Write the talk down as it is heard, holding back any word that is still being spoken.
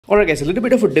Alright guys, a little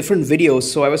bit of a different video.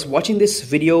 So I was watching this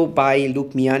video by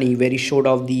Luke Miani where he showed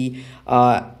off the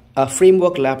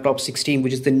Framework Laptop 16,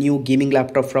 which is the new gaming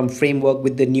laptop from Framework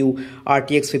with the new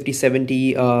RTX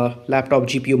 5070 laptop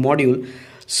GPU module.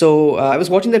 So I was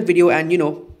watching that video, and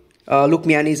Luke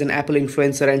Miani is an Apple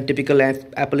influencer, and typical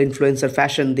Apple influencer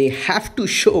fashion, they have to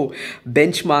show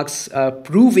benchmarks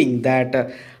proving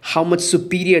that how much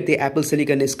superior the Apple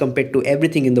silicon is compared to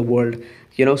everything in the world.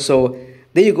 So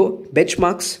there you go,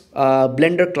 benchmarks,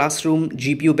 Blender Classroom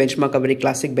GPU benchmark, a very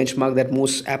classic benchmark that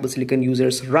most Apple Silicon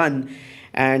users run.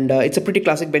 And it's a pretty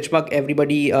classic benchmark.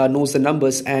 Everybody knows the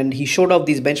numbers. And he showed off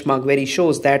this benchmark where he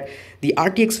shows that the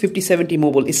RTX 5070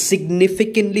 mobile is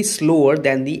significantly slower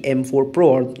than the M4 Pro.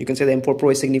 Or you can say the M4 Pro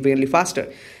is significantly faster,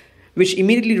 which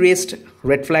immediately raised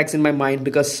red flags in my mind,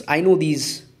 because I know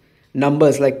these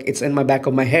numbers like it's in my back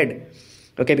of my head.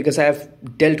 Okay, because I have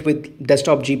dealt with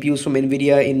desktop GPUs from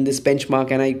Nvidia in this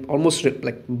benchmark, and I almost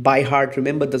like by heart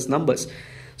remember those numbers.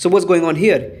 So what's going on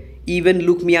here? Even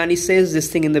Luke Miani says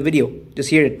this thing in the video. Just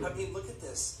hear it. I mean, look at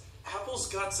this. Apple's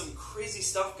got some crazy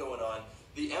stuff going on.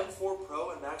 The M4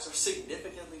 Pro and Max are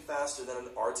significantly faster than an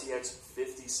RTX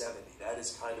 5070. That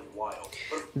is kind of wild.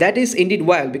 That is indeed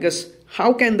wild, because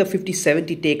how can the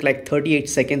 5070 take like 38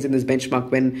 seconds in this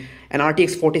benchmark when an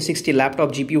RTX 4060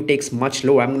 laptop GPU takes much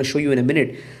lower? I'm going to show you in a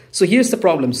minute. So here's the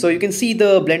problem. So you can see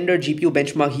the Blender GPU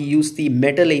benchmark. He used the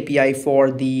Metal API for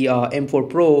the M4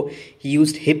 Pro. He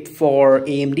used HIP for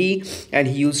AMD, and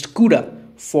he used CUDA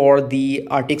for the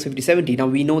RTX 5070. Now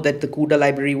we know that the CUDA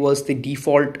library was the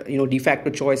default, de facto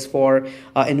choice for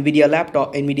Nvidia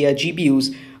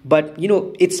GPUs. But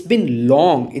it's been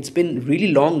long. It's been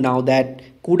really long now that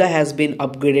CUDA has been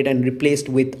upgraded and replaced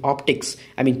with optics.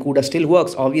 I mean, CUDA still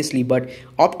works obviously, but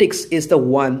optics is the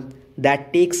one that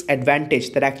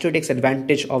actually takes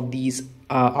advantage of these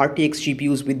RTX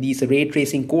GPUs with these ray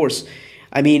tracing cores.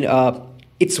 I mean,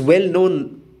 it's well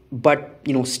known, but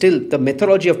still the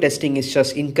methodology of testing is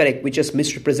just incorrect, which just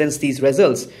misrepresents these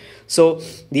results. So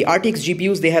the RTX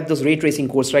GPUs, they have those ray tracing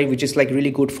cores, right, which is like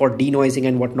really good for denoising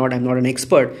and whatnot. I'm not an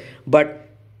expert, but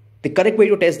the correct way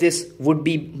to test this would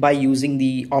be by using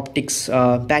the optics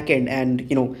backend.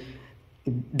 And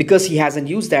because he hasn't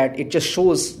used that, it just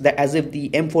shows that as if the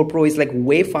M4 Pro is like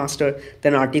way faster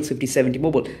than RTX 5070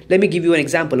 mobile. Let me give you an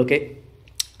example. Okay,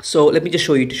 so let me just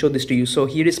show this to you. So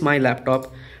here is my laptop,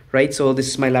 right? So this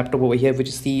is my laptop over here, which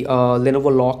is the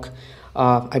Lenovo Lock.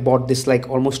 I bought this like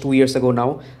almost 2 years ago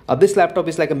now. This laptop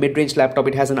is like a mid-range laptop.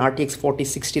 It has an RTX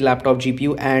 4060 laptop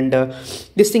GPU, and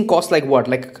this thing costs like what,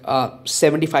 like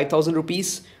 75,000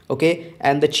 rupees. Okay,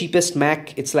 and the cheapest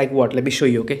Mac, it's like what? Let me show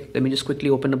you. Okay, let me just quickly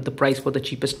open up the price for the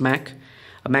cheapest Mac,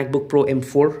 a MacBook Pro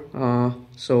M4.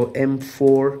 So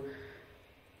M4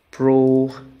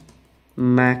 Pro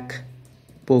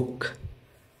MacBook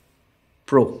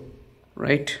Pro,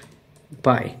 right?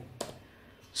 Buy.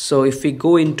 So if we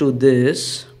go into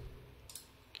this,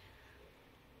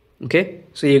 okay,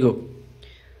 so here you go.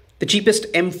 The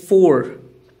cheapest M4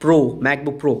 Pro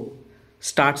MacBook Pro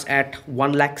starts at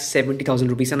 1,70,000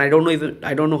 rupees, and I don't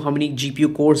know how many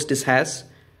GPU cores this has.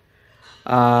 If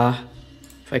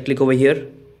I click over here,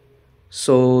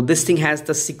 so this thing has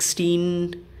the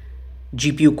 16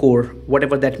 GPU core,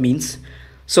 whatever that means.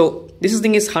 So this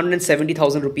thing is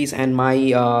 170,000 rupees, and my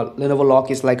Lenovo Lock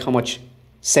is like how much?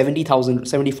 78,000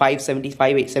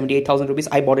 rupees.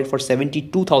 I bought it for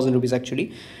 72,000 rupees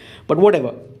actually, but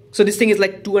whatever. So this thing is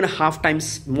like 2.5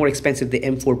 times more expensive, the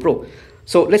M4 Pro.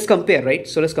 So let's compare, right?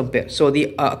 So let's compare. So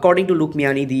the according to Luke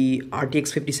Miani, the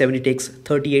RTX 5070 takes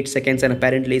 38 seconds and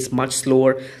apparently is much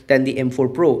slower than the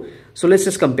M4 Pro. So let's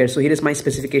just compare. So here is my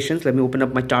specifications. Let me open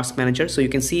up my task manager. So you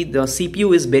can see the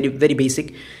CPU is very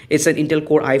basic. It's an Intel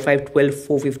Core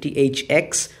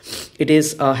i5-12450HX. It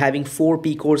is having 4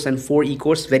 P cores and 4 E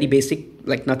cores. Very basic,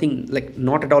 like nothing, like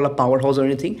not at all a powerhouse or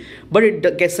anything, but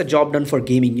it gets the job done for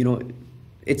gaming.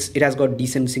 It has got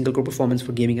decent single core performance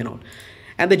for gaming and all.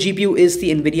 And the GPU is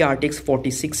the Nvidia RTX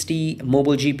 4060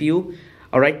 mobile GPU.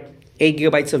 All right, 8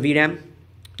 GB of VRAM,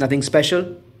 nothing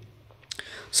special.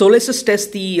 So let's just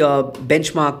test the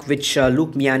benchmark which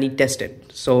Luke Miani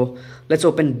tested. So let's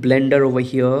open Blender over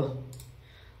here.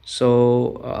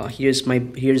 So here's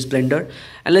Blender,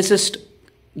 and let's just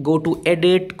go to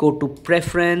edit, go to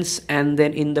preference, and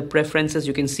then in the preferences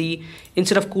you can see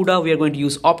instead of CUDA we are going to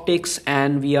use optics,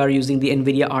 and we are using the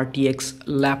Nvidia RTX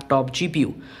laptop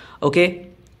GPU. Okay,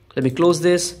 let me close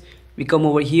this. We come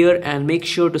over here and make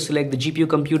sure to select the GPU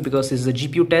compute, because this is a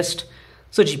GPU test.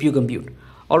 So GPU compute.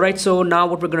 All right, so now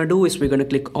what we're gonna do is we're gonna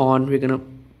click on,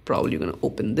 probably gonna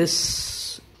open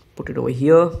this, put it over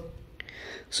here.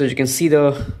 So you can see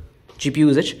the GPU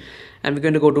usage. and we're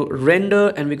going to go to render,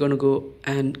 and we're going to go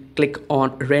and click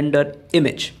on render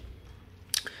image.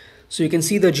 So you can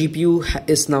see the GPU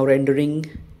is now rendering.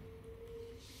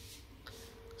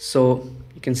 So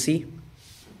you can see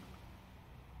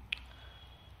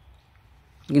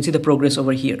the progress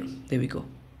over here. There we go.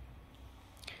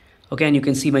 Okay, and you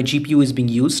can see my GPU is being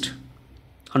used,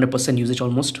 100% usage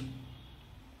almost.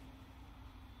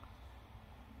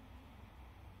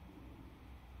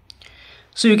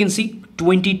 So you can see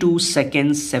 22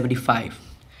 seconds 75.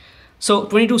 So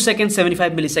 22 seconds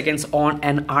 75 milliseconds on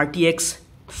an RTX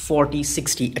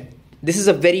 4060. This is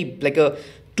a very like a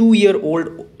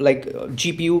 2-year-old like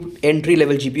GPU, entry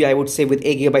level GPU, I would say, with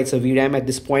 8 GB of VRAM at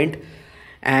this point.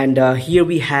 And here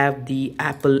we have the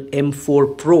Apple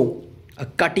M4 Pro, a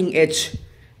cutting edge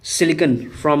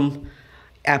silicon from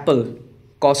Apple,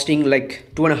 costing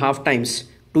like 2.5 times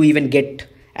to even get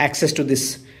access to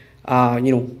this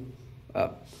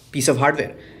piece of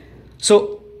hardware.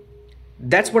 So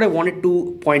that's what I wanted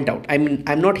to point out. I mean,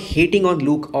 I'm not hating on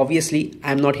Luke, obviously.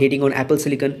 I'm not hating on Apple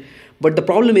Silicon. But the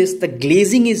problem is the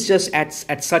glazing is just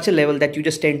at such a level that you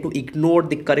just tend to ignore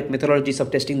the correct methodologies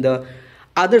of testing the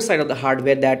other side of the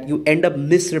hardware, that you end up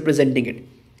misrepresenting it.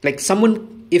 Like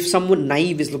if someone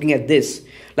naive is looking at this,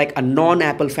 like a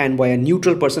non-Apple fanboy, a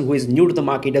neutral person who is new to the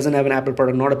market, doesn't have an Apple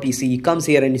product, not a PC, he comes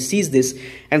here and he sees this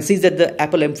and sees that the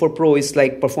Apple M4 Pro is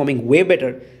like performing way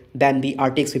better than the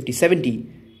RTX 5070.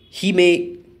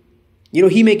 He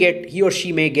or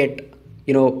she may get,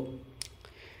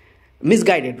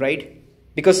 misguided, right?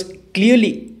 Because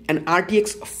clearly an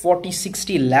RTX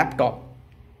 4060 laptop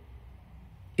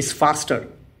is faster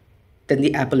than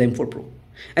the Apple M4 Pro.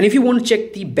 And if you want to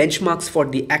check the benchmarks for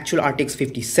the actual RTX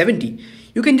 5070,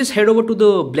 you can just head over to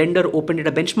the Blender Open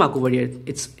Data benchmark over here.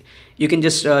 You can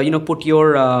just put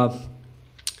your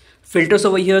filters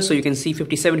over here, so you can see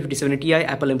 5070 Ti,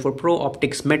 Apple M4 Pro,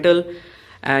 optics metal,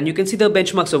 and you can see the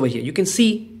benchmarks over here. You can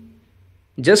see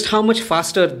just how much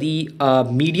faster the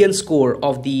median score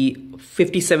of the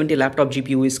 5070 laptop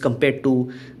GPU is compared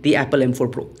to the Apple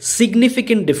M4 Pro.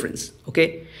 Significant difference,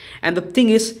 okay? And the thing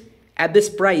is, at this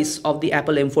price of the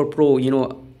Apple M4 Pro,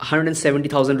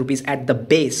 170,000 rupees at the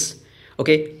base,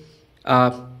 okay?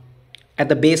 At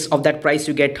the base of that price,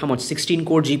 you get how much? 16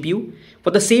 core GPU.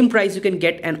 For the same price, you can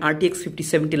get an RTX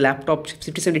 5070 Ti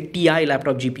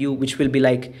laptop GPU, which will be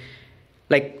like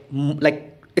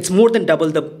it's more than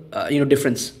double the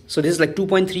difference. So this is like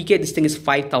 2.3K. This thing is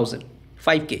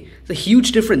 5K. It's a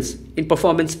huge difference in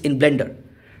performance in Blender,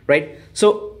 right?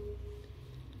 So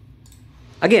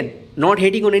again, not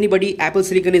hating on anybody. Apple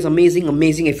Silicon is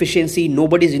amazing efficiency.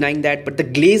 Nobody's denying that. But the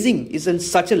glazing is in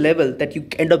such a level that you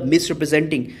end up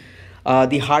misrepresenting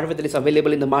the hardware that is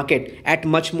available in the market at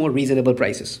much more reasonable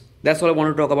prices. That's all I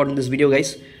want to talk about in this video,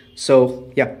 guys. So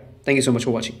yeah, thank you so much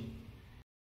for watching.